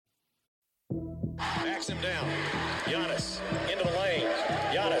Backs him down. Giannis into the lane.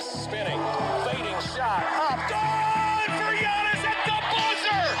 Giannis spinning. Fading shot. Up. Good for Giannis at the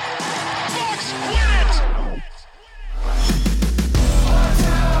buzzer. Bucks win it. Our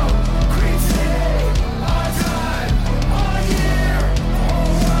town, Green City, our time, our year,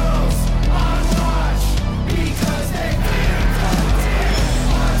 whole world's on watch because they feel connected.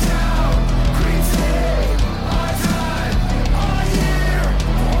 Our town, Green City, our time, our year,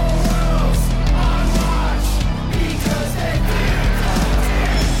 whole world's on watch because they feel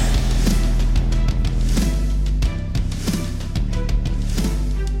connected.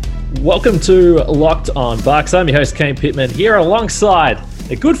 Welcome to Locked On Bucks. I'm your host, Kane Pittman, here alongside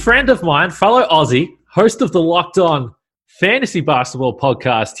a good friend of mine, fellow Aussie, host of the Locked On Fantasy Basketball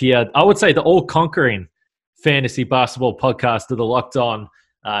podcast here. I would say the all-conquering fantasy basketball podcast of the Locked On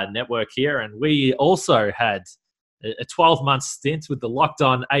network here. And we also had a 12-month stint with the Locked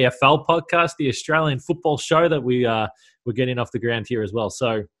On AFL podcast, the Australian football show that we're getting off the ground here as well.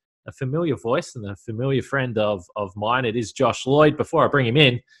 So a familiar voice and a familiar friend of mine. It is Josh Lloyd. Before I bring him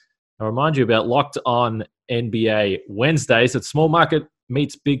in, I'll remind you about Locked On NBA Wednesdays. It's Small Market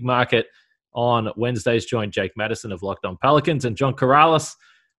Meets Big Market on Wednesdays. Join Jake Madison of Locked On Pelicans and John Corrales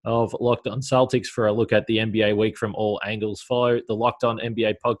of Locked On Celtics for a look at the NBA week from all angles. Follow the Locked On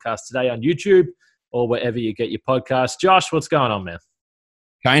NBA podcast today on YouTube or wherever you get your podcasts. Josh, what's going on, man?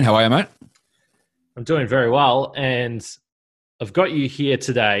 Kane, how are you, mate? I'm doing very well, and I've got you here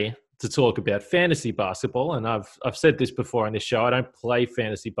today to talk about fantasy basketball. And I've said this before on this show, I don't play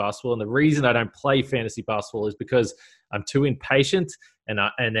fantasy basketball. And the reason I don't play fantasy basketball is because I'm too impatient and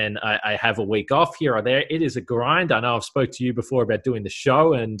then I have a week off here or there. It is a grind. I know I've spoke to you before about doing the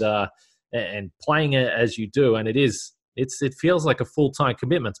show and playing it as you do. And it feels like a full-time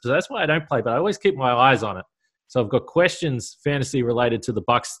commitment. So that's why I don't play, but I always keep my eyes on it. So I've got questions fantasy related to the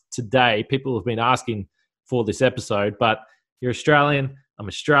Bucks today. People have been asking for this episode, but you're Australian. I'm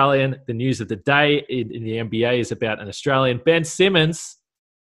Australian. The news of the day in the NBA is about an Australian. Ben Simmons.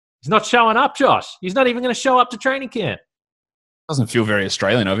 He's not showing up, Josh. He's not even going to show up to training camp. Doesn't feel very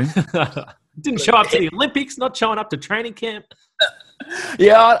Australian of him. Didn't show up to the Olympics, not showing up to training camp.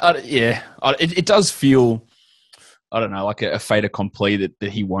 It does feel, I don't know, like a fait accompli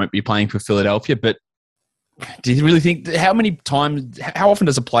that he won't be playing for Philadelphia. But do you really think, how often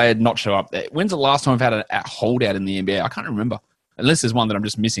does a player not show up there? When's the last time we've had a holdout in the NBA? I can't remember. Unless there's one that I'm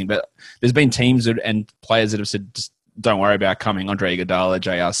just missing. But there's been teams and players that have said, just don't worry about coming. Andre Iguodala,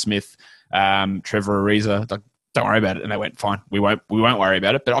 J.R. Smith, Trevor Ariza, don't worry about it. And they went, fine, we won't worry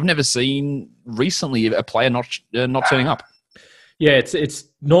about it. But I've never seen recently a player not turning up. Yeah, it's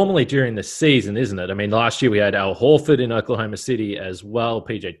normally during the season, isn't it? I mean, last year we had Al Horford in Oklahoma City as well.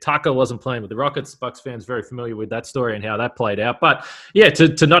 PJ Tucker wasn't playing with the Rockets. Bucks fans very familiar with that story and how that played out. But yeah,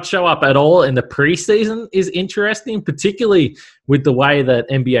 to not show up at all in the preseason is interesting, particularly with the way that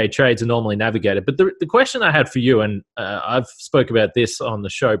NBA trades are normally navigated. But the question I had for you, and I've spoke about this on the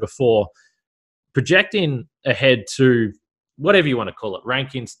show before, projecting ahead to whatever you want to call it,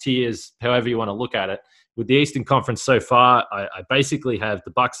 rankings, tiers, however you want to look at it. With the Eastern Conference so far, I basically have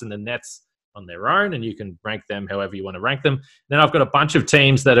the Bucks and the Nets on their own, and you can rank them however you want to rank them. Then I've got a bunch of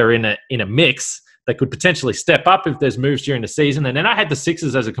teams that are in a mix that could potentially step up if there's moves during the season. And then I had the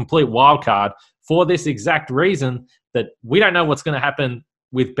Sixers as a complete wild card for this exact reason that we don't know what's going to happen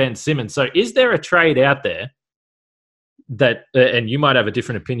with Ben Simmons. So is there a trade out there that, and you might have a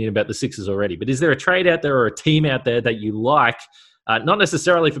different opinion about the Sixers already, but is there a trade out there or a team out there that you like, not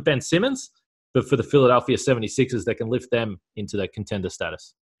necessarily for Ben Simmons, but for the Philadelphia 76ers that can lift them into that contender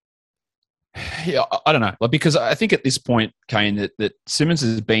status? Yeah, I don't know. Because I think at this point, Kane, that Simmons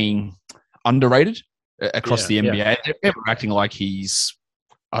is being underrated across the NBA. Yeah. People are acting like he's,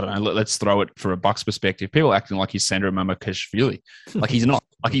 I don't know, let's throw it for a Bucks perspective. People are acting like he's Sandro Mamakashvili. Like he's not.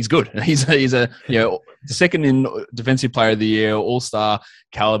 Like he's good. He's a second in Defensive Player of the Year, All-Star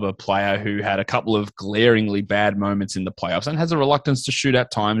caliber player who had a couple of glaringly bad moments in the playoffs and has a reluctance to shoot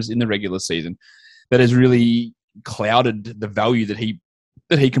at times in the regular season that has really clouded the value that he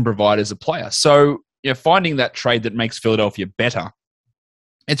can provide as a player. So, finding that trade that makes Philadelphia better,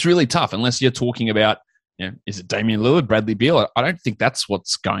 it's really tough unless you're talking about, is it Damian Lillard, Bradley Beal? I don't think that's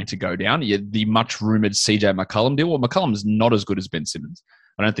what's going to go down. The much-rumored CJ McCollum deal. Well, McCollum is not as good as Ben Simmons.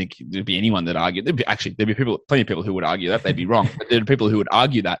 I don't think there'd be anyone that argued. There'd be plenty of people who would argue that. They'd be wrong. But there are people who would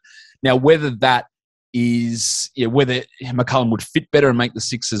argue that. Now, whether that is, whether McCollum would fit better and make the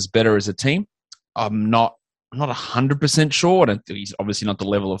Sixers better as a team, I'm not 100% sure. I don't think he's obviously not the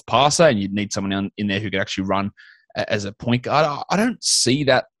level of passer, and you'd need someone in there who could actually run as a point guard. I don't see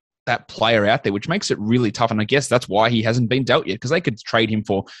that that player out there, which makes it really tough. And I guess that's why he hasn't been dealt yet, because they could trade him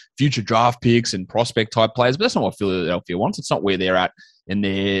for future draft picks and prospect type players, but that's not what Philadelphia wants. It's not where they're at in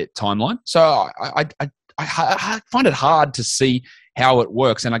their timeline. So I find it hard to see how it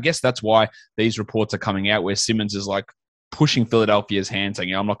works. And I guess that's why these reports are coming out where Simmons is like pushing Philadelphia's hand,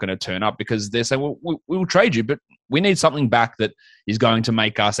 saying, I'm not going to turn up, because they're saying, well, we will trade you, but we need something back that is going to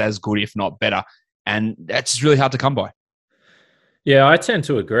make us as good, if not better. And that's really hard to come by. Yeah, I tend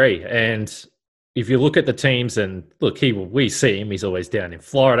to agree. And if you look at the teams, and look, we see him, he's always down in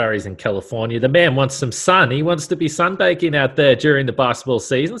Florida, he's in California. The man wants some sun. He wants to be sunbaking out there during the basketball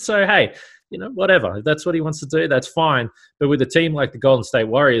season. So, hey, whatever. If that's what he wants to do, that's fine. But with a team like the Golden State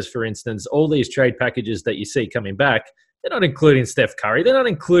Warriors, for instance, all these trade packages that you see coming back, they're not including Steph Curry. They're not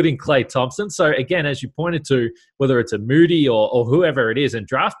including Klay Thompson. So, again, as you pointed to, whether it's a Moody or whoever it is in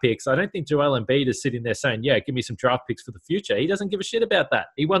draft picks, I don't think Joel Embiid is sitting there saying, yeah, give me some draft picks for the future. He doesn't give a shit about that.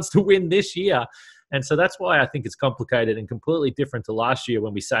 He wants to win this year. And so that's why I think it's complicated and completely different to last year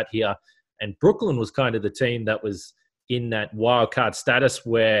when we sat here. And Brooklyn was kind of the team that was in that wild card status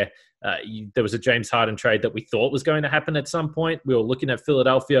where there was a James Harden trade that we thought was going to happen at some point. We were looking at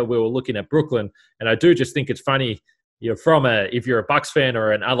Philadelphia. We were looking at Brooklyn. And I do just think it's funny, if you're a Bucks fan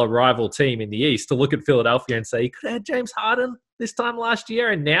or an other rival team in the East, to look at Philadelphia and say, you could have had James Harden this time last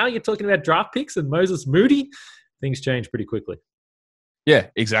year, and now you're talking about draft picks and Moses Moody. Things change pretty quickly. Yeah,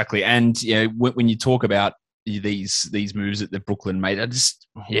 exactly. And when you talk about these moves that Brooklyn made,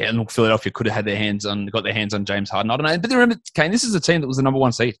 look, Philadelphia could have got their hands on James Harden. I don't know, but remember, Kane, this is a team that was the number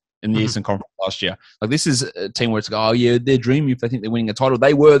one seed in the Eastern Conference last year. Like, this is a team where it's they're dreaming if they think they're winning a title.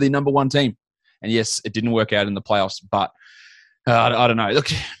 They were the number one team. And yes, it didn't work out in the playoffs, but I don't know. Look,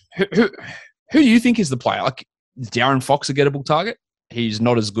 who do you think is the player? Like, is De'Aaron Fox a gettable target? He's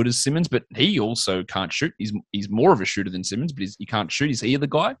not as good as Simmons, but he also can't shoot. He's more of a shooter than Simmons, but he can't shoot. Is he the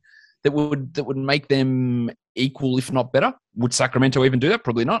guy that would make them equal, if not better? Would Sacramento even do that?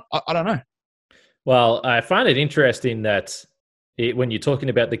 Probably not. I don't know. Well, I find it interesting that when you're talking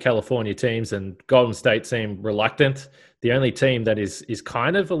about the California teams, and Golden State seem reluctant, the only team that is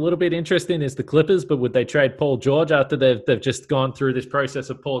kind of a little bit interesting is the Clippers. But would they trade Paul George after they've just gone through this process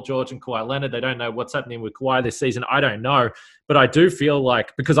of Paul George and Kawhi Leonard? They don't know what's happening with Kawhi this season. I don't know. But I do feel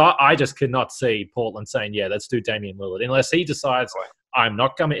like, because I just cannot see Portland saying, yeah, let's do Damian Lillard, unless he decides I'm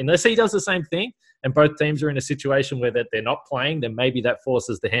not coming, unless he does the same thing. And both teams are in a situation where they're not playing, then maybe that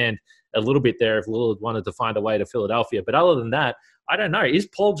forces the hand a little bit there if Lillard wanted to find a way to Philadelphia. But other than that, I don't know. Is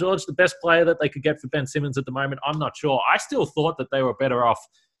Paul George the best player that they could get for Ben Simmons at the moment? I'm not sure. I still thought that they were better off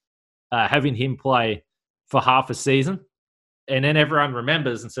having him play for half a season. And then everyone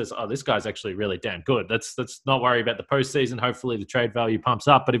remembers and says, oh, this guy's actually really damn good. Let's not worry about the postseason. Hopefully the trade value pumps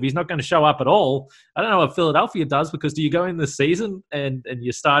up. But if he's not going to show up at all, I don't know what Philadelphia does, because do you go in the season and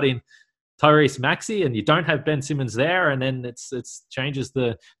you're starting Tyrese Maxey and you don't have Ben Simmons there, and then it changes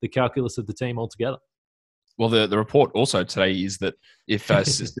the calculus of the team altogether. Well, the report also today is that if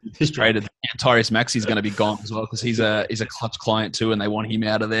he's traded, Tyrese Maxey is going to be gone as well, because he's a clutch client too, and they want him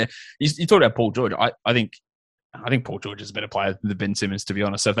out of there. You talked about Paul George. I think Paul George is a better player than Ben Simmons, to be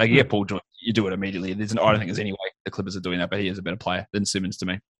honest. So if they can get Paul George, you do it immediately. I don't think there's any way the Clippers are doing that, but he is a better player than Simmons to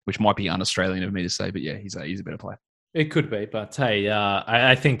me, which might be un-Australian of me to say, but yeah, he's a better player. It could be, but hey,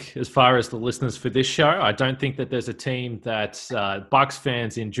 I think as far as the listeners for this show, I don't think that there's a team that Bucks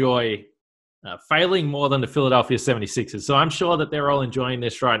fans enjoy failing more than the Philadelphia 76ers. So I'm sure that they're all enjoying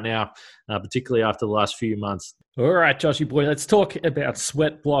this right now, particularly after the last few months. All right, Joshy boy, let's talk about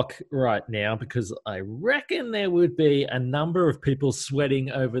Sweat Block right now, because I reckon there would be a number of people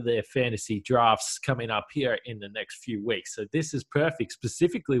sweating over their fantasy drafts coming up here in the next few weeks. So this is perfect.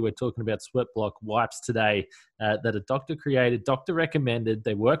 Specifically, we're talking about Sweat Block wipes today that a doctor created, doctor recommended.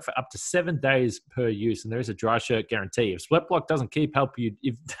 They work for up to 7 days per use, and there is a dry shirt guarantee. If Sweat Block doesn't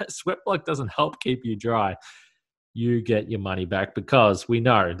help keep you dry, you get your money back, because we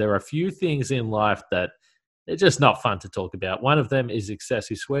know there are a few things in life that they're just not fun to talk about. One of them is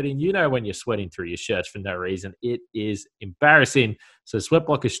excessive sweating. You know, when you're sweating through your shirts for no reason, it is embarrassing. So Sweat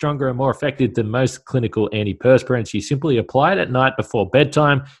Block is stronger and more effective than most clinical antiperspirants. You simply apply it at night before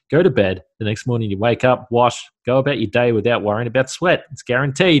bedtime, go to bed. The next morning you wake up, wash, go about your day without worrying about sweat. It's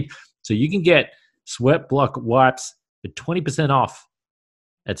guaranteed. So you can get Sweat Block wipes at 20% off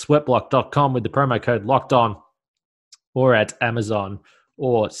at sweatblock.com with the promo code LOCKEDON, or at Amazon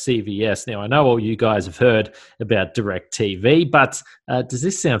or CVS. Now, I know all you guys have heard about DirecTV, but does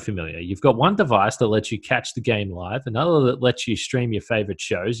this sound familiar? You've got one device that lets you catch the game live, another that lets you stream your favorite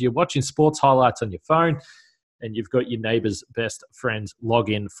shows. You're watching sports highlights on your phone, and you've got your neighbor's best friend's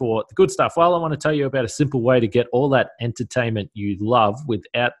login for the good stuff. Well, I want to tell you about a simple way to get all that entertainment you love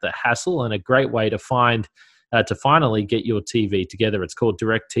without the hassle, and a great way to finally get your TV together. It's called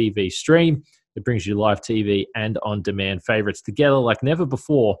DirecTV Stream. It brings you live TV and on-demand favorites together like never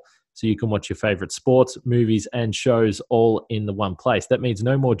before, so you can watch your favorite sports, movies, and shows all in the one place. That means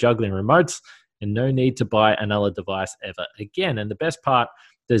no more juggling remotes and no need to buy another device ever again. And the best part,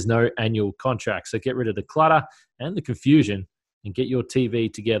 there's no annual contract. So get rid of the clutter and the confusion and get your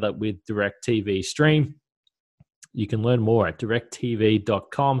TV together with DirecTV Stream. You can learn more at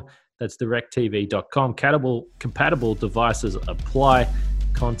directtv.com. That's directtv.com. Compatible devices apply.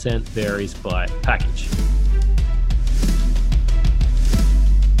 Content varies by package.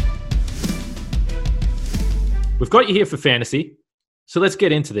 We've got you here for fantasy, so let's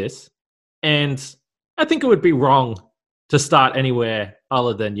get into this. And I think it would be wrong to start anywhere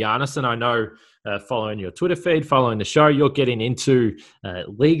other than Giannis. And I know following your Twitter feed, following the show, you're getting into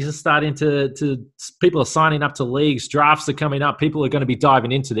leagues are starting to people are signing up to leagues, drafts are coming up, people are going to be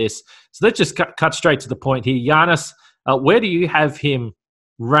diving into this. So let's just cut straight to the point here. Giannis, where do you have him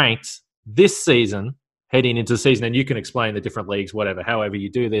ranked this season, heading into the season? And you can explain the different leagues, whatever, however you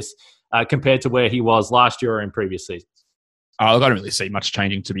do this, compared to where he was last year or in previous seasons. I don't really see much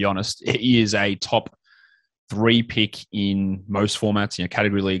changing, to be honest. He is a top 3 pick in most formats,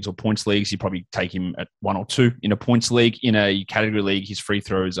 category leagues or points leagues. You probably take him at 1 or 2 in a points league. In a category league, his free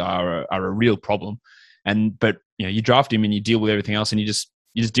throws are a real problem. But you draft him and you deal with everything else, and you just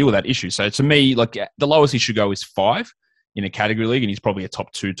deal with that issue. So to me, like, the lowest he should go is 5 in a category league, and he's probably a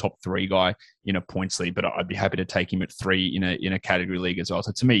top 2, top 3 guy in a points league. But I'd be happy to take him at 3 in a category league as well.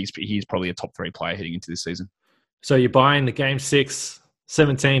 So to me, he's probably a top 3 player heading into this season. So you're buying the game 6,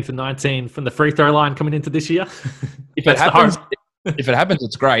 17 for 19 from the free throw line coming into this year? If it happens,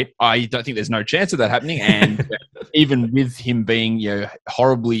 it's great. I don't think there's no chance of that happening. And even with him being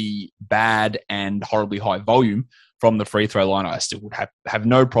horribly bad and horribly high volume from the free throw line, I still would have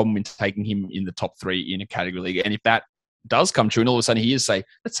no problem in taking him in the top 3 in a category league. And if that does come true, and all of a sudden he is,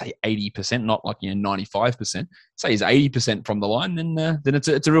 let's say 80%, not like 95%. Say he's 80% from the line, then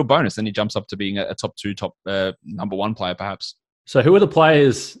it's a real bonus. Then he jumps up to being a top 2, top number 1 player, perhaps. So who are the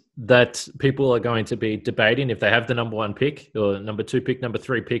players that people are going to be debating if they have the number 1 pick or number 2 pick, number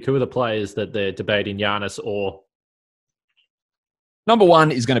 3 pick? Who are the players that they're debating, Giannis or? Number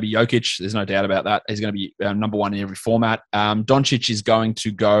 1 is going to be Jokic. There's no doubt about that. He's going to be number 1 in every format. Doncic is going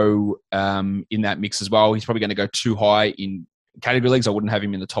to go in that mix as well. He's probably going to go too high in category leagues. I wouldn't have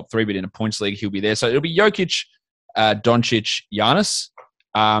him in the top 3, but in a points league, he'll be there. So it'll be Jokic, Doncic, Giannis.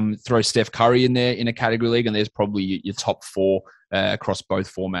 Throw Steph Curry in there in a category league, and there's probably your top 4 across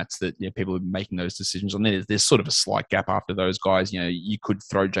both formats that people are making those decisions on. There's sort of a slight gap after those guys. You could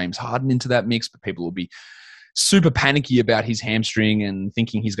throw James Harden into that mix, but people will be super panicky about his hamstring and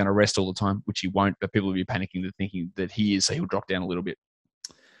thinking he's going to rest all the time, which he won't, but people will be panicking thinking that he is, so he'll drop down a little bit.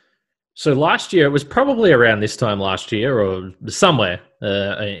 So last year, it was probably around this time last year or somewhere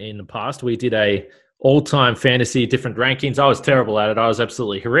in the past, we did a all-time fantasy different rankings. I was terrible at it. I was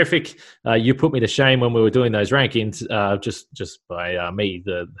absolutely horrific. You put me to shame when we were doing those rankings, just by me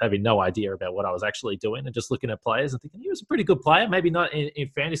having no idea about what I was actually doing and just looking at players and thinking he was a pretty good player, maybe not in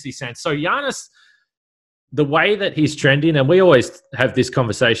fantasy sense. So Giannis, the way that he's trending, and we always have this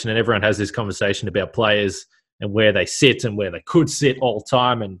conversation and everyone has this conversation about players and where they sit and where they could sit all the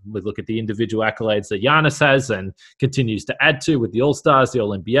time. And we look at the individual accolades that Giannis has and continues to add to with the All-Stars, the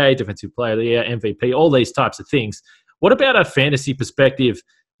All-NBA, Defensive Player of the Year, MVP, all these types of things. What about a fantasy perspective,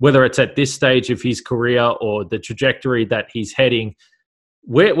 whether it's at this stage of his career or the trajectory that he's heading?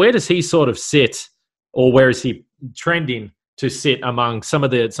 Where does he sort of sit, or where is he trending to sit among some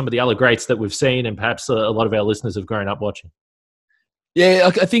of the other greats that we've seen and perhaps a lot of our listeners have grown up watching?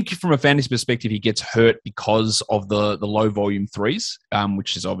 Yeah, I think from a fantasy perspective, he gets hurt because of the low volume threes,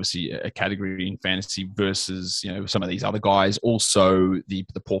 which is obviously a category in fantasy versus some of these other guys. Also, the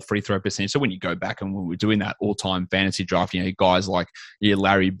poor free throw percentage. So when you go back and when we're doing that all time fantasy draft, guys like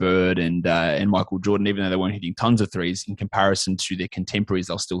Larry Bird and Michael Jordan, even though they weren't hitting tons of threes, in comparison to their contemporaries,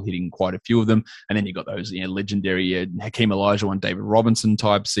 they're still hitting quite a few of them. And then you got those legendary Hakeem Olajuwon, David Robinson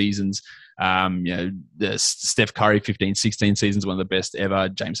type seasons. The Steph Curry 15-16 seasons, one of the best ever.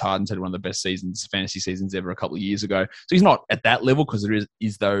 James Harden's had one of the best fantasy seasons ever a couple of years ago. So he's not at that level because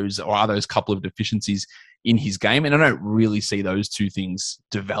there are those couple of deficiencies in his game. And I don't really see those two things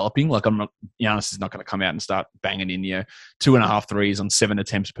developing. Like Giannis is not going to come out and start banging in 2.5 threes on 7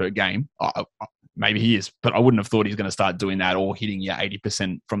 attempts per game. maybe he is, but I wouldn't have thought he's going to start doing that or hitting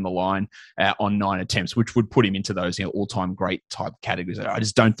 80% from the line on 9 attempts, which would put him into those all-time great type categories. I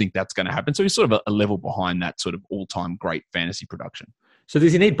just don't think that's going to happen. So he's sort of a level behind that sort of all-time great fantasy production. So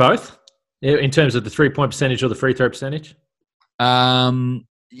does he need both in terms of the 3-point percentage or the free throw percentage?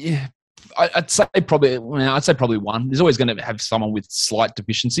 Yeah. I'd say probably one. There's always going to have someone with slight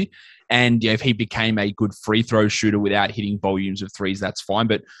deficiency, and if he became a good free throw shooter without hitting volumes of threes, that's fine.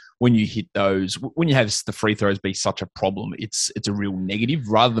 But when you hit those, when you have the free throws be such a problem, it's a real negative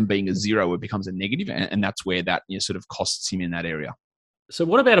rather than being a zero. It becomes a negative, and that's where that sort of costs him in that area. So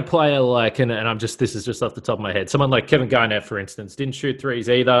what about a player like, and this is just off the top of my head, someone like Kevin Garnett, for instance, didn't shoot threes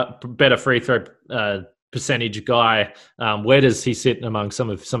either, better free throw percentage guy. Where does he sit among some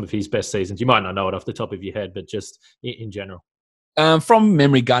of his best seasons? You might not know it off the top of your head, but just in general. From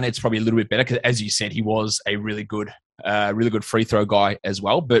memory, Garnett's probably a little bit better because, as you said, he was a really good free throw guy as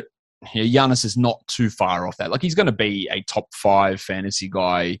well. But Giannis is not too far off that. Like, he's going to be a top 5 fantasy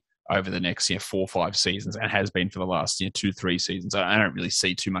guy over the next 4 or 5 seasons, and has been for the last 2-3 seasons. I don't really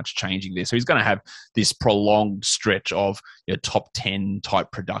see too much changing there. So he's going to have this prolonged stretch of top 10 type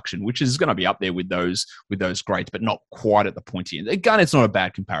production, which is going to be up there with those greats, but not quite at the pointy end. Again, it's not a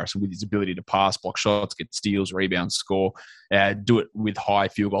bad comparison with his ability to pass, block shots, get steals, rebounds, score, do it with high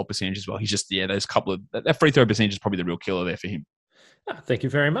field goal percentage as well. He's just those couple of that free throw percentage is probably the real killer there for him. Oh, thank you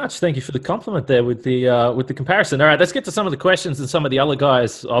very much. Thank you for the compliment there with the comparison. All right, let's get to some of the questions and some of the other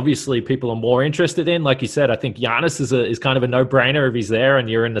guys. Obviously, people are more interested in. Like you said, I think Giannis is kind of a no-brainer if he's there and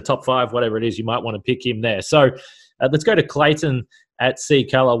you're in the top 5, whatever it is. You might want to pick him there. So let's go to Clayton at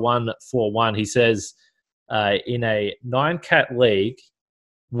CColor141. He says, in a 9-cat league,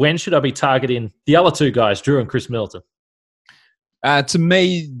 when should I be targeting the other 2 guys, Drew and Chris Middleton? To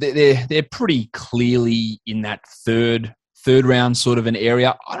me, they're pretty clearly in that third round sort of an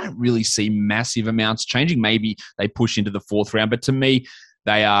area. I don't really see massive amounts changing. Maybe they push into the 4th round, but to me,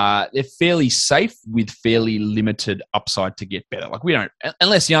 they're fairly safe with fairly limited upside to get better. Like, we don't,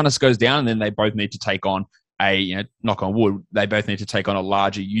 unless Giannis goes down, and then they both need to take on knock on wood, they both need to take on a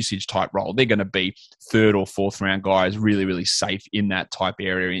larger usage type role. They're going to be 3rd or 4th round guys, really, really safe in that type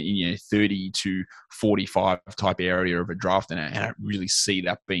area, in 30 to 45 type area of a draft. And I don't really see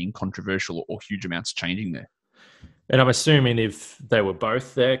that being controversial or huge amounts changing there. And I'm assuming if they were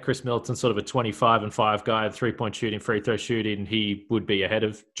both there, Chris Middleton sort of a 25-5 guy, 3-point shooting, free throw shooting, he would be ahead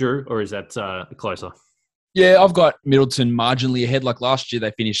of Drew, or is that closer? Yeah, I've got Middleton marginally ahead. Like last year,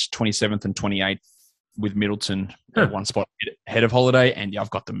 they finished 27th and 28th with Middleton one spot ahead of Holiday. And I've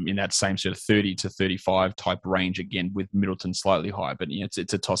got them in that same sort of 30 to 35 type range again, with Middleton slightly higher. But it's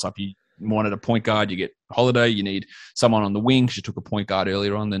a toss-up. You wanted a point guard, you get Holiday. You need someone on the wing because you took a point guard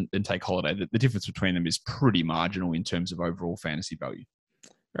earlier on, then take Holiday. The difference between them is pretty marginal in terms of overall fantasy value.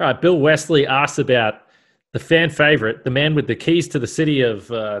 All right, Bill Wesley asked about the fan favorite, the man with the keys to the city of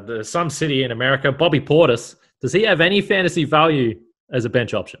some city in America, Bobby Portis. Does he have any fantasy value as a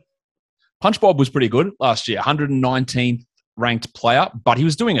bench option? Punch Bob was pretty good last year, 119th ranked player, but he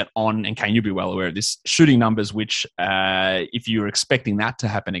was doing it on, and Kane, you'll be well aware of this, shooting numbers, which if you're expecting that to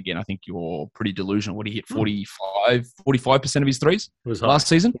happen again, I think you're pretty delusional. What, he hit 45% of his threes last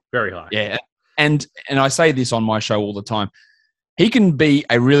season? Very high. Yeah. And I say this on my show all the time. He can be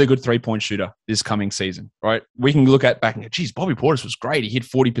a really good 3-point shooter this coming season, right? We can look back and go, geez, Bobby Portis was great. He hit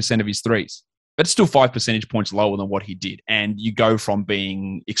 40% of his threes. But it's still 5 percentage points lower than what he did. And you go from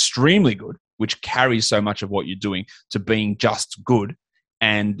being extremely good, which carries so much of what you're doing, to being just good.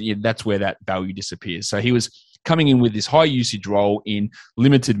 And that's where that value disappears. So he was coming in with this high usage role in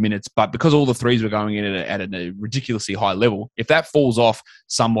limited minutes, but because all the threes were going in at a ridiculously high level, if that falls off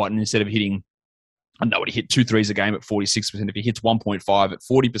somewhat, and instead of hitting, I know he hit 2 threes a game at 46%. If he hits 1.5 at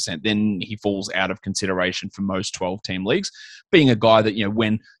 40%, then he falls out of consideration for most 12-team leagues. Being a guy that,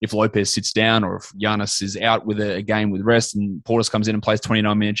 if Lopez sits down or if Giannis is out with a game with rest and Portis comes in and plays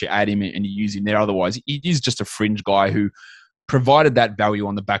 29 minutes, you add him and you use him there. Otherwise, he is just a fringe guy who provided that value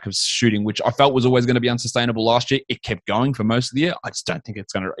on the back of shooting, which I felt was always going to be unsustainable last year. It kept going for most of the year. I just don't think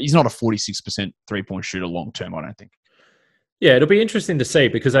he's not a 46% 3-point shooter long-term, I don't think. Yeah, it'll be interesting to see,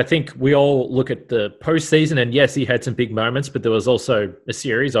 because I think we all look at the postseason, and yes, he had some big moments, but there was also a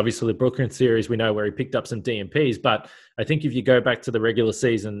series, obviously the Brooklyn series, we know, where he picked up some DMPs. But I think if you go back to the regular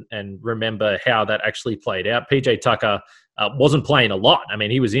season and remember how that actually played out, PJ Tucker wasn't playing a lot. I mean,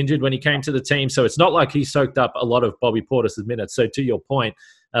 he was injured when he came to the team, so it's not like he soaked up a lot of Bobby Portis' minutes. So to your point,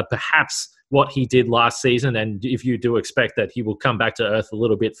 perhaps what he did last season, and if you do expect that he will come back to earth a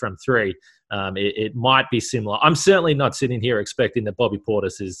little bit from 3, it might be similar. I'm certainly not sitting here expecting that Bobby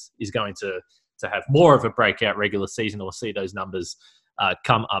Portis is going to have more of a breakout regular season or see those numbers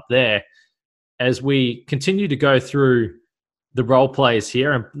come up there. as we continue to go through the role players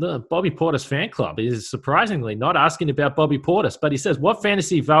here, and the Bobby Portis fan club is surprisingly not asking about Bobby Portis, but he says, what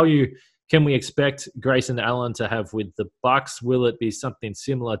fantasy value can we expect Grayson Allen to have with the Bucks? Will it be something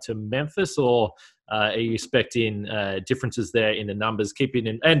similar to Memphis, or are you expecting differences there in the numbers? Keeping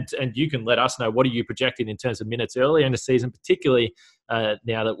in, and you can let us know, what are you projecting in terms of minutes earlier in the season, particularly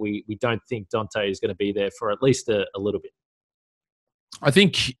now that we don't think Dante is going to be there for at least a little bit. I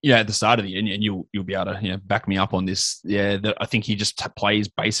think, at the start of the year, and you'll be able to back me up on this. I think he just plays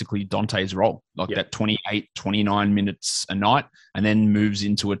basically Dante's role, that 28, 29 minutes a night, and then moves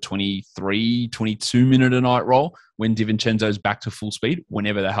into a 23, 22 minute a night role when DiVincenzo's back to full speed,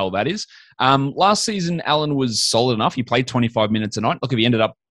 whenever the hell that is. Last season, Allen was solid enough. He played 25 minutes a night. Look, if he ended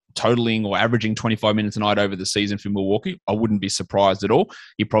up totaling or averaging 25 minutes a night over the season for Milwaukee, I wouldn't be surprised at all.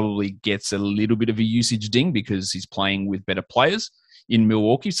 He probably gets a little bit of a usage ding because he's playing with better players in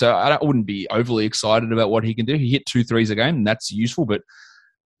Milwaukee. So I wouldn't be overly excited about what he can do. He hit 2 threes a game, and that's useful, but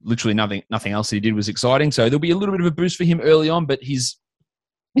literally nothing else that he did was exciting. So there'll be a little bit of a boost for him early on, but his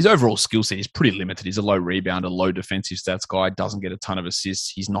overall skill set is pretty limited. He's a low rebounder, low defensive stats guy, doesn't get a ton of assists.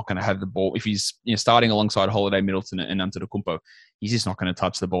 He's not going to have the ball. If he's starting alongside Holiday, Middleton, and Antetokounmpo, he's just not going to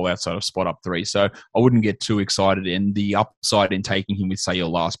touch the ball outside of spot up 3. So I wouldn't get too excited. And the upside in taking him with, say, your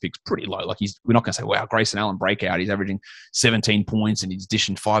last pick's pretty low. Like, we're not going to say, wow, Grayson Allen breakout. He's averaging 17 points and he's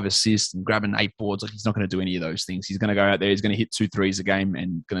dishing 5 assists and grabbing 8 boards. Like, he's not going to do any of those things. He's going to go out there. He's going to hit 2 threes a game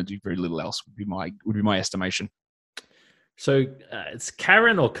and going to do very little else. Would be my estimation. So it's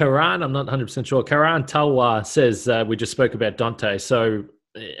Karen or Karan, I'm not 100% sure. Karan Talwar says, we just spoke about Dante. So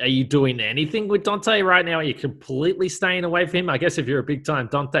are you doing anything with Dante right now? Are you completely staying away from him? I guess if you're a big-time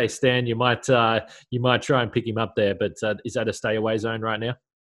Dante stan, you might try and pick him up there. But is that a stay-away zone right now?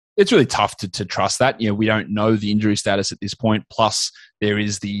 It's really tough to trust that. We don't know the injury status at this point. Plus, there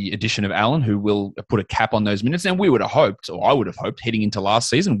is the addition of Allen, who will put a cap on those minutes. And we would have hoped, or I would have hoped, heading into last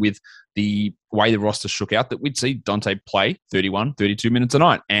season with the way the roster shook out, that we'd see Dante play 31, 32 minutes a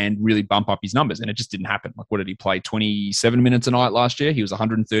night and really bump up his numbers. And it just didn't happen. Like, what did he play? 27 minutes a night last year. He was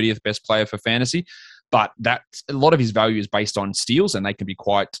 130th best player for fantasy. But a lot of his value is based on steals, and they can be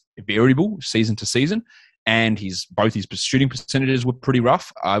quite variable season to season. And both his shooting percentages were pretty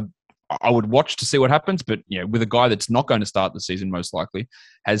rough. I would watch to see what happens, but with a guy that's not going to start the season, most likely,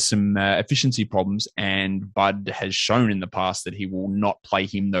 has some efficiency problems, and Bud has shown in the past that he will not play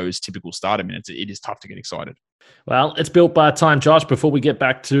him those typical starter minutes. It is tough to get excited. Well, it's Built Bar time, Josh, before we get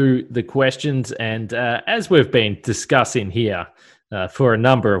back to the questions. And as we've been discussing here for a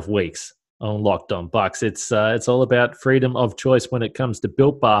number of weeks on Locked On Bucks, it's all about freedom of choice when it comes to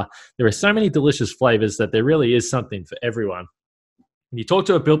Built Bar. There are so many delicious flavors that there really is something for everyone. When you talk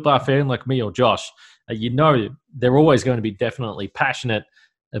to a Built Bar fan like me or Josh, they're always going to be definitely passionate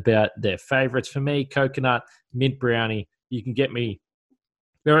about their favorites. For me, coconut, mint brownie, you can get me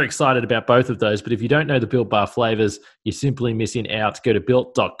very excited about both of those. But if you don't know the Built Bar flavors, you're simply missing out. Go to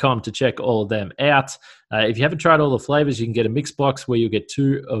built.com to check all of them out. If you haven't tried all the flavors, you can get a mix box where you'll get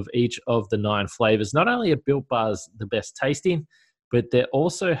 2 of each of the 9 flavors. Not only are Built Bars the best tasting, but they're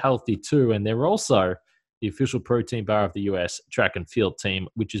also healthy too. And they're also the official protein bar of the US track and field team,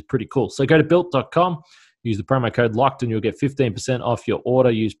 which is pretty cool. So go to built.com, use the promo code LOCKED, and you'll get 15% off your order.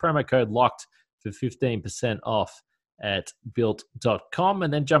 Use promo code LOCKED for 15% off at built.com,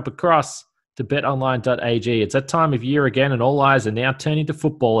 and then jump across to betonline.ag. It's that time of year again, and all eyes are now turning to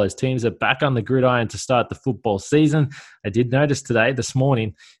football as teams are back on the gridiron to start the football season. I did notice this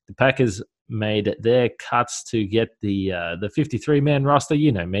morning, the Packers made their cuts to get the 53-man roster.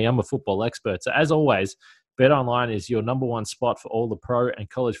 You know me, I'm a football expert. So as always, BetOnline is your number one spot for all the pro and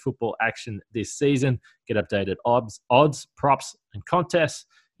college football action this season. Get updated odds, props, and contests,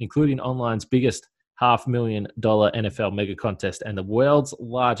 including online's biggest $500,000 NFL mega contest and the world's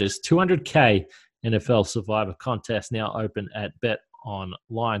largest $200K NFL Survivor contest, now open at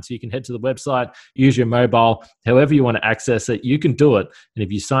BetOnline. So you can head to the website, use your mobile, however you want to access it, you can do it. And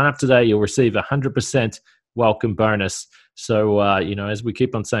if you sign up today, you'll receive a 100% welcome bonus. So, as we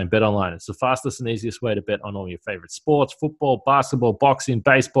keep on saying, BetOnline, it's the fastest and easiest way to bet on all your favorite sports, football, basketball, boxing,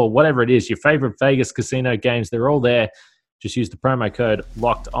 baseball, whatever it is, your favorite Vegas casino games, they're all there. Just use the promo code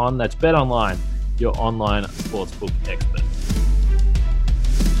LOCKEDON. That's BetOnline, your online sportsbook expert.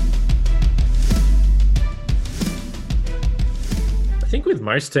 I think with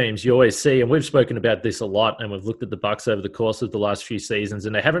most teams, you always see, and we've spoken about this a lot, and we've looked at the Bucks over the course of the last few seasons,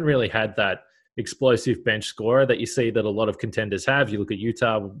 and they haven't really had that explosive bench scorer that you see that a lot of contenders have. You look at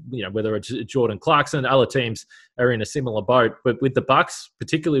Utah, whether it's Jordan Clarkson, other teams are in a similar boat. But with the Bucks,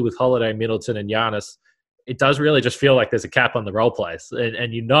 particularly with Holiday, Middleton, and Giannis, it does really just feel like there's a cap on the role plays.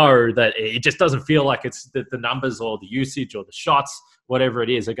 And you know that it just doesn't feel like it's the numbers or the usage or the shots, whatever it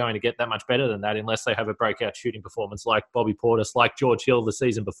is, are going to get that much better than that unless they have a breakout shooting performance like Bobby Portis, like George Hill the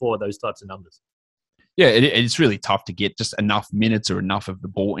season before, those types of numbers. Yeah, it's really tough to get just enough minutes or enough of the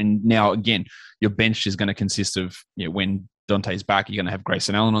ball. And now, again, your bench is going to consist of, when Dante's back, you're going to have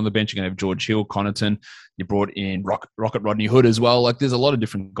Grayson Allen on the bench. You're going to have George Hill, Connaughton. You brought in Rocket Rodney Hood as well. Like, there's a lot of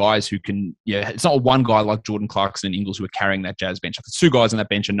different guys who can, it's not one guy like Jordan Clarkson and Ingles who are carrying that Jazz bench. Like, there's two guys on that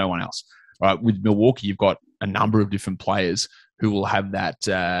bench and no one else. Right? With Milwaukee, you've got a number of different players who will have that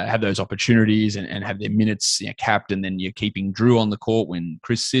have those opportunities and have their minutes capped, and then you're keeping Drew on the court when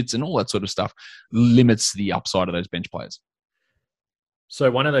Chris sits, and all that sort of stuff limits the upside of those bench players. So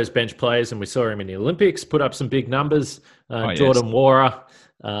one of those bench players, and we saw him in the Olympics, put up some big numbers. Yes. Jordan Nwora.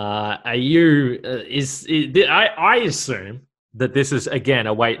 I assume that this is, again,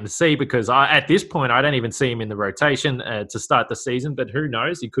 a wait and see, because at this point, I don't even see him in the rotation to start the season, but who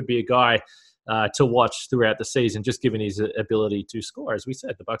knows? He could be a guy to watch throughout the season, just given his ability to score. As we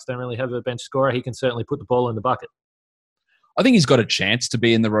said, the Bucks don't really have a bench scorer. He can certainly put the ball in the bucket. I think he's got a chance to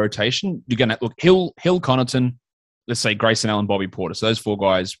be in the rotation. You're going to look Hill, Connaughton, let's say Grayson Allen, Bobby Portis. So those four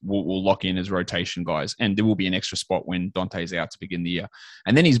guys will lock in as rotation guys, and there will be an extra spot when Dante's out to begin the year.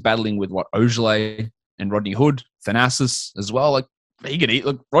 And then he's battling with Ogilvy and Rodney Hood, Thanasis as well. Like, he could eat.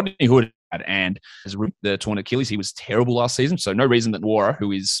 Look, Rodney Hood and as the torn Achilles, he was terrible last season. So no reason that Nwora,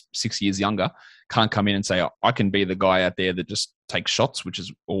 who is 6 years younger, can't come in and say, I can be the guy out there that just takes shots, which is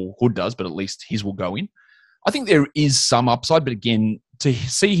all Hood does, but at least his will go in. I think there is some upside, but again, to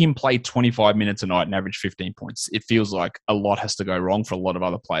see him play 25 minutes a night and average 15 points, it feels like a lot has to go wrong for a lot of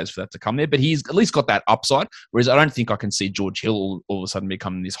other players for that to come there. But he's at least got that upside, whereas I don't think I can see George Hill all of a sudden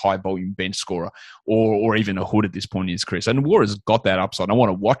becoming this high-volume bench scorer or even a Hood at this point in his career. So Nwora's got that upside. I want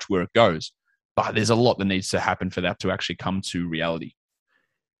to watch where it goes, but there's a lot that needs to happen for that to actually come to reality.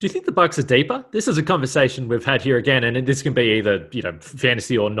 Do you think the Bucks are deeper? This is a conversation we've had here again, and this can be either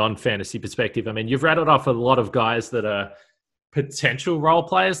fantasy or non-fantasy perspective. I mean, you've rattled off a lot of guys that are potential role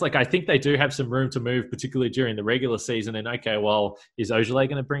players. Like, I think they do have some room to move, particularly during the regular season. And okay, well, is Ogilvy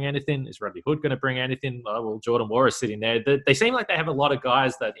going to bring anything? Is Rodney Hood going to bring anything? Oh, well, Jordan Nwora is sitting there. They seem like they have a lot of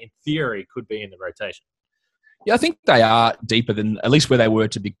guys that, in theory, could be in the rotation. Yeah, I think they are deeper than at least where they were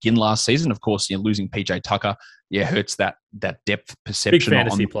to begin last season. Of course, losing PJ Tucker, hurts that depth perception.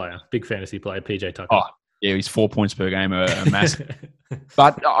 Big fantasy player, PJ Tucker. Oh, yeah, he's 4 points per game, a massive.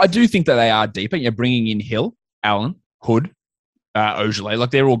 But I do think that they are deeper. You're bringing in Hill, Allen, Hood, Ogilvy. Like,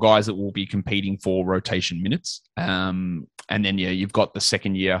 they're all guys that will be competing for rotation minutes. And then, you've got the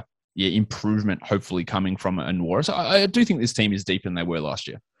second year improvement hopefully coming from Nwora. So I do think this team is deeper than they were last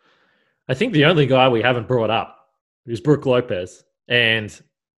year. I think the only guy we haven't brought up is Brook Lopez. And,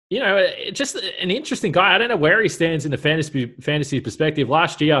 just an interesting guy. I don't know where he stands in the fantasy perspective.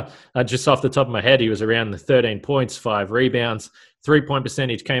 Last year, just off the top of my head, he was around the 13 points, 5 rebounds. 3-point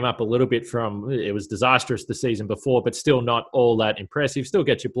percentage came up a little bit from, it was disastrous the season before, but still not all that impressive. Still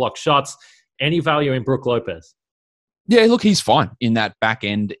gets you block shots. Any value in Brook Lopez? Yeah, look, he's fine in that back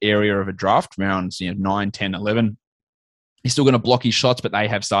end area of a draft, rounds 9, 10, 11. He's still going to block his shots, but they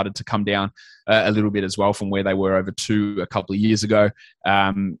have started to come down a little bit as well from where they were over 2 a couple of years ago.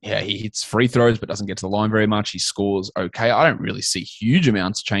 He hits free throws, but doesn't get to the line very much. He scores okay. I don't really see huge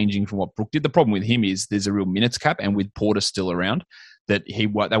amounts changing from what Brook did. The problem with him is there's a real minutes cap, and with Porter still around, that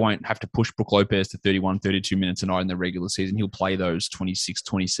they won't have to push Brook Lopez to 31, 32 minutes a night in the regular season. He'll play those 26,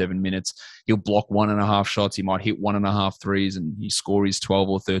 27 minutes. He'll block 1.5 shots. He might hit 1.5 threes, and he score his 12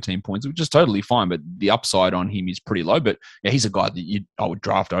 or 13 points, which is totally fine. But the upside on him is pretty low. But he's a guy that I would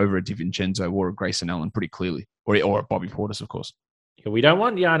draft over a DiVincenzo or a Grayson Allen pretty clearly, or a Bobby Portis, of course. We don't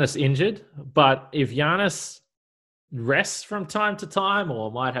want Giannis injured, but if Giannis rests from time to time or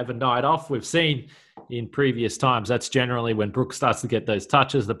might have a night off, we've seen in previous times, that's generally when Brook starts to get those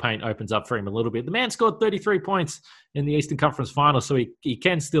touches, the paint opens up for him a little bit. The man scored 33 points in the Eastern Conference Finals, so he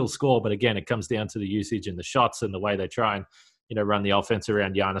can still score, but again, it comes down to the usage and the shots and the way they try and run the offense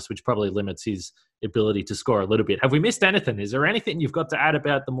around Giannis, which probably limits his ability to score a little bit. Have we missed anything? Is there anything you've got to add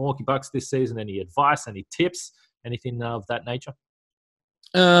about the Milwaukee Bucks this season? Any advice, any tips, anything of that nature?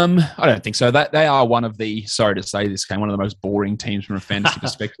 I don't think so. That they are one of the, sorry to say this, one of the most boring teams from a fantasy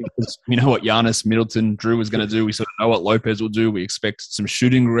perspective. Because we know what Giannis, Middleton, Drew is going to do. We sort of know what Lopez will do. We expect some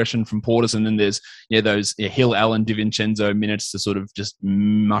shooting regression from Portis, and then there's those Hill, Allen, DiVincenzo minutes to sort of just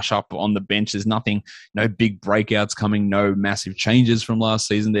mush up on the bench. There's nothing, no big breakouts coming, no massive changes from last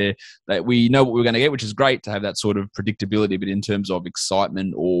season. There, that we know what we're going to get, which is great to have that sort of predictability. But in terms of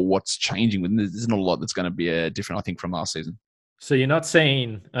excitement or what's changing, there's not a lot that's going to be different, I think, from last season. So you're not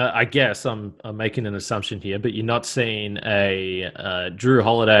seeing, I guess I'm making an assumption here, but you're not seeing a Drew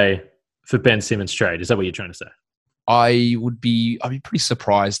Holiday for Ben Simmons trade. Is that what you're trying to say? I'd be pretty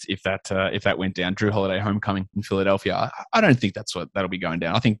surprised if that went down. Drew Holiday homecoming in Philadelphia. I don't think that'll be going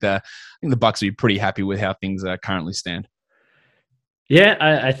down. I think the Bucks will be pretty happy with how things currently stand. Yeah,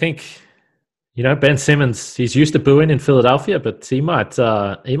 I think, Ben Simmons, he's used to booing in Philadelphia, but he might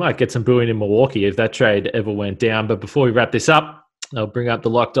get some booing in Milwaukee if that trade ever went down. But before we wrap this up, I'll bring up the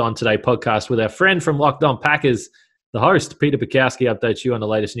Locked On Today podcast with our friend from Locked On Packers. The host, Peter Bukowski, updates you on the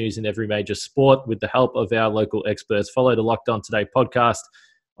latest news in every major sport with the help of our local experts. Follow the Locked On Today podcast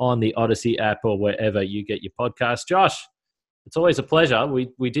on the Odyssey app or wherever you get your podcast. Josh, it's always a pleasure.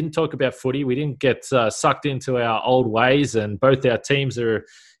 We didn't talk about footy. We didn't get sucked into our old ways, and both our teams are,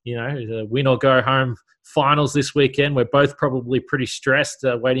 the win or go home finals this weekend. We're both probably pretty stressed,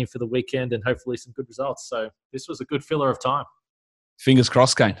 waiting for the weekend and hopefully some good results. So this was a good filler of time. Fingers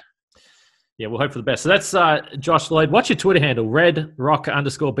crossed, Kane. Yeah, we'll hope for the best. So that's Josh Lloyd. What's your Twitter handle?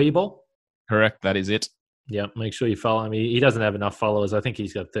 RedRock_B-ball? Correct. That is it. Yeah, make sure you follow him. He doesn't have enough followers. I think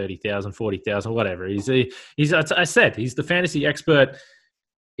he's got 30,000, 40,000, whatever. He's I said, he's the fantasy expert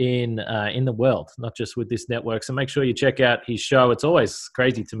in the world, not just with this network. So make sure you check out his show. It's always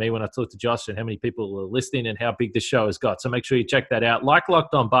crazy to me when I talk to Josh and how many people are listening and how big this show has got. So make sure you check that out. Like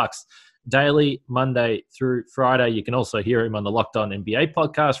Locked On Bucks, daily, Monday through Friday. You can also hear him on the Locked On NBA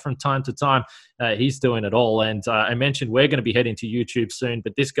podcast from time to time. He's doing it all. And I mentioned we're going to be heading to YouTube soon,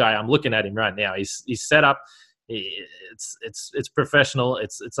 but this guy, I'm looking at him right now. He's set up. It's professional.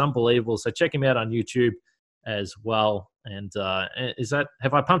 It's unbelievable. So check him out on YouTube as well. And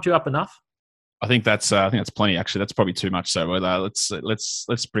have I pumped you up enough? I think that's plenty. Actually, that's probably too much. So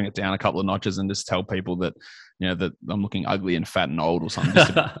let's bring it down a couple of notches and just tell people that that I'm looking ugly and fat and old or something.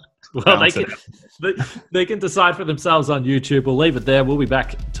 Well, they can decide for themselves on YouTube. We'll leave it there. We'll be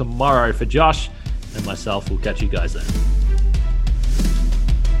back tomorrow. For Josh and myself, we'll catch you guys then.